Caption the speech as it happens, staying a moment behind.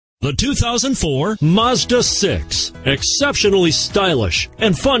The 2004 Mazda 6. Exceptionally stylish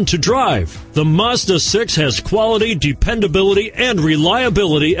and fun to drive. The Mazda 6 has quality, dependability, and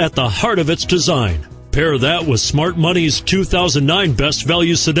reliability at the heart of its design. Pair that with Smart Money's 2009 Best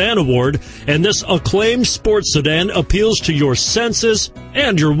Value Sedan Award, and this acclaimed sports sedan appeals to your senses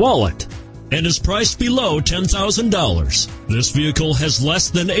and your wallet, and is priced below $10,000. This vehicle has less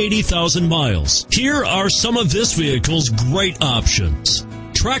than 80,000 miles. Here are some of this vehicle's great options: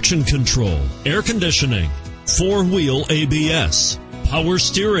 traction control, air conditioning, four-wheel ABS, power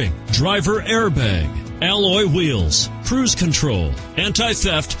steering, driver airbag, alloy wheels, cruise control,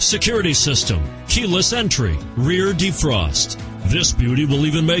 anti-theft security system, keyless entry, rear defrost. This beauty will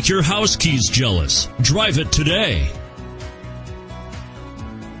even make your house keys jealous. Drive it today.